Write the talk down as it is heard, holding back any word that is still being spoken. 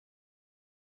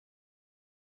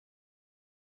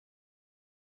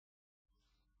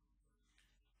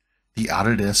The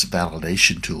Autodesk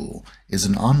Validation Tool is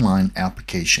an online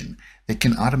application that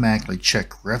can automatically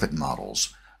check Revit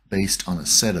models based on a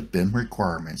set of BIM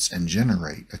requirements and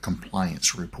generate a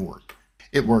compliance report.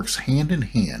 It works hand in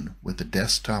hand with the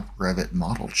desktop Revit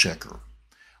model checker,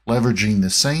 leveraging the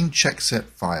same checkset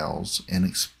files and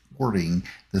exporting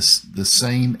the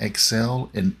same Excel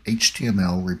and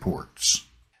HTML reports.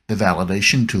 The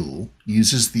Validation Tool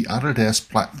uses the Autodesk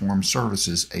Platform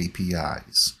Services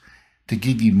APIs to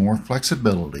give you more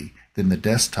flexibility than the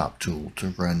desktop tool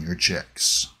to run your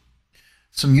checks.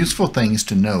 Some useful things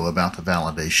to know about the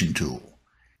Validation Tool.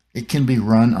 It can be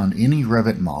run on any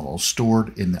Revit model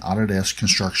stored in the Autodesk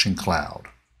Construction Cloud.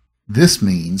 This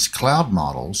means cloud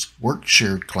models, work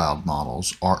shared cloud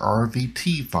models, are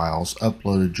RVT files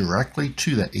uploaded directly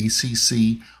to the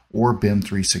ACC or BIM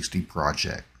 360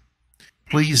 project.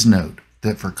 Please note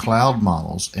that for cloud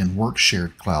models and work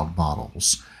shared cloud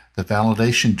models, the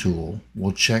Validation Tool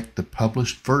will check the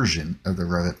published version of the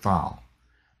Revit file,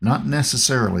 not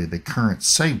necessarily the current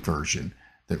saved version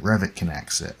that Revit can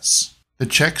access. The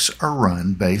checks are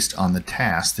run based on the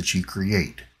tasks that you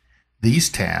create. These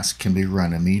tasks can be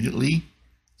run immediately,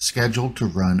 scheduled to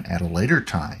run at a later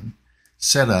time,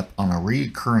 set up on a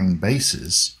recurring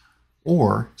basis,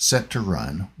 or set to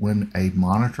run when a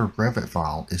monitor Revit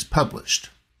file is published.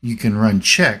 You can run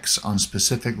checks on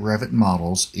specific Revit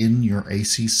models in your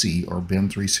ACC or BIM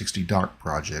 360 doc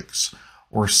projects,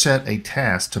 or set a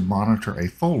task to monitor a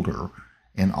folder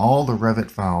and all the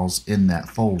Revit files in that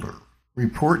folder.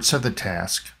 Reports of the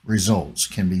task results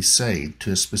can be saved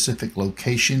to a specific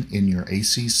location in your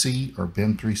ACC or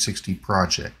BIM 360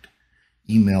 project,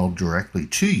 emailed directly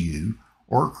to you,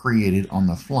 or created on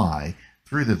the fly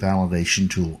through the Validation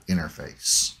Tool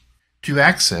interface. To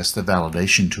access the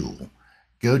Validation Tool,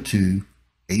 go to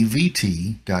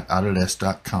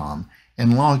avt.autodesk.com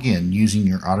and log in using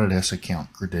your Autodesk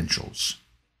account credentials.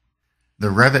 The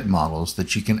Revit models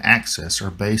that you can access are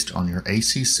based on your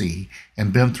ACC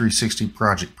and BIM 360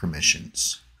 project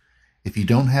permissions. If you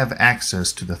don't have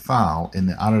access to the file in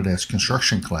the Autodesk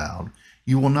Construction Cloud,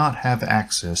 you will not have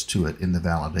access to it in the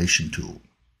Validation Tool.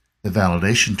 The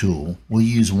Validation Tool will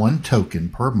use one token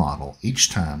per model each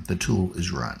time the tool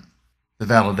is run. The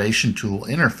Validation Tool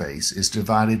interface is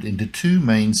divided into two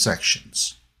main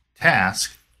sections.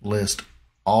 Task lists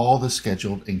all the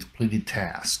scheduled and completed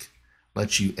tasks,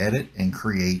 lets you edit and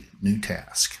create new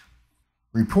tasks.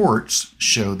 Reports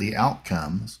show the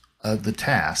outcomes of the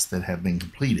tasks that have been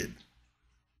completed.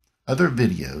 Other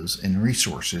videos and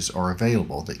resources are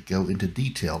available that go into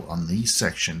detail on these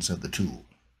sections of the tool.